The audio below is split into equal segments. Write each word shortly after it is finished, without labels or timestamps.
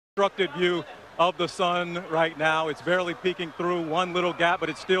obstructed view of the sun right now. It's barely peeking through one little gap, but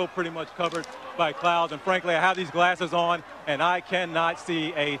it's still pretty much covered by clouds. And frankly, I have these glasses on, and I cannot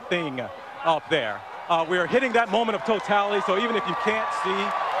see a thing up there. We're hitting that moment of totality, so even if you can't see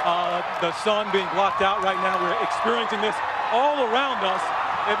the sun being blocked out right now, we're experiencing this all around us.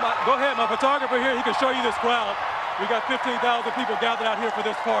 Go ahead, my photographer here, he can show you this crowd. We got 15,000 people gathered out here for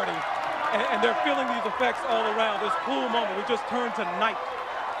this party, and they're feeling these effects all around. This cool moment, we just turned to night,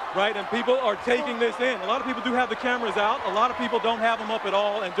 right? And people are taking this in. A lot of people do have the cameras out. A lot of people don't have them up at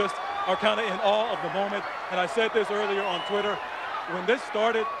all and just are kind of in awe of the moment. And I said this earlier on Twitter, when this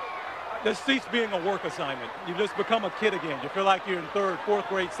started, this ceased being a work assignment. You just become a kid again. You feel like you're in third, fourth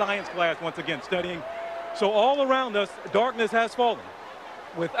grade science class once again studying. So all around us, darkness has fallen,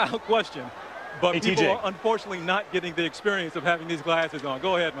 without question. But hey, people TJ. are unfortunately not getting the experience of having these glasses on.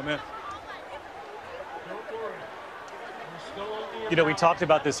 Go ahead, my man. You know, we talked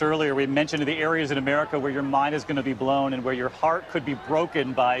about this earlier. We mentioned the areas in America where your mind is going to be blown and where your heart could be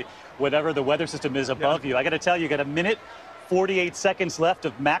broken by whatever the weather system is above you. I got to tell you, you got a minute 48 seconds left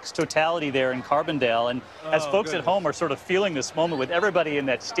of max totality there in Carbondale. And as folks at home are sort of feeling this moment with everybody in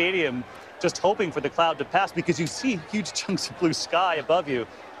that stadium just hoping for the cloud to pass because you see huge chunks of blue sky above you.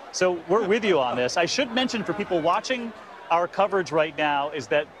 So we're with you on this. I should mention for people watching our coverage right now is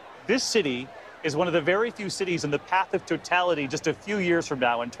that this city is one of the very few cities in the path of totality just a few years from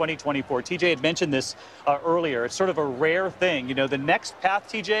now in 2024. TJ had mentioned this earlier. It's sort of a rare thing. You know, the next path,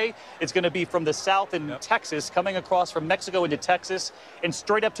 TJ, it's going to be from the south in Texas, coming across from Mexico into Texas and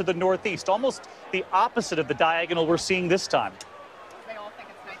straight up to the northeast, almost the opposite of the diagonal we're seeing this time. They all think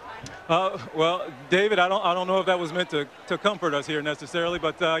it's nighttime? Well, David, I don't know if that was meant to comfort us here necessarily,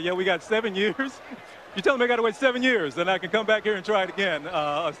 but yeah, we got 7 years. You're telling me I got to wait 7 years, then I can come back here and try it again,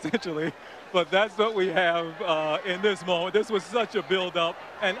 essentially. But that's what we have in this moment. This was such a build-up,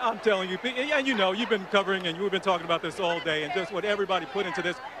 and I'm telling you, and you know, you've been covering and you've been talking about this all day, and just what everybody put into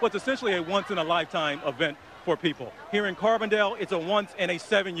this was essentially a once-in-a-lifetime event for people. Here in Carbondale, it's a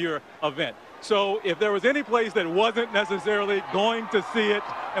once-in-a-7-year event. So if there was any place that wasn't necessarily going to see it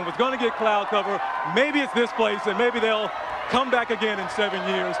and was going to get cloud cover, maybe it's this place, and maybe they'll come back again in 7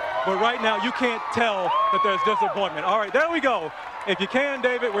 years. But right now, you can't tell that there's disappointment. All right, there we go. If you can,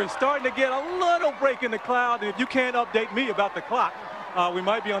 David, we're starting to get a little break in the cloud. And if you can't update me about the clock, we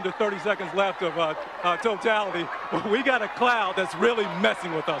might be under 30 seconds left of totality. But we got a cloud that's really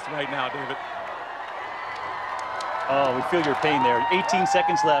messing with us right now, David. Oh, we feel your pain there. 18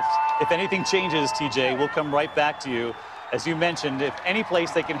 seconds left. If anything changes, TJ, we'll come right back to you. As you mentioned, if any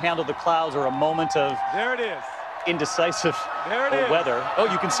place they can handle the clouds or a moment of there it is. Indecisive weather. Oh,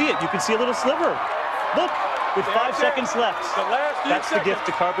 you can see it. You can see a little sliver. Look, with 5 seconds left. That's the gift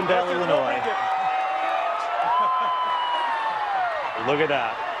to Carbondale, Illinois. Look at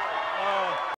that.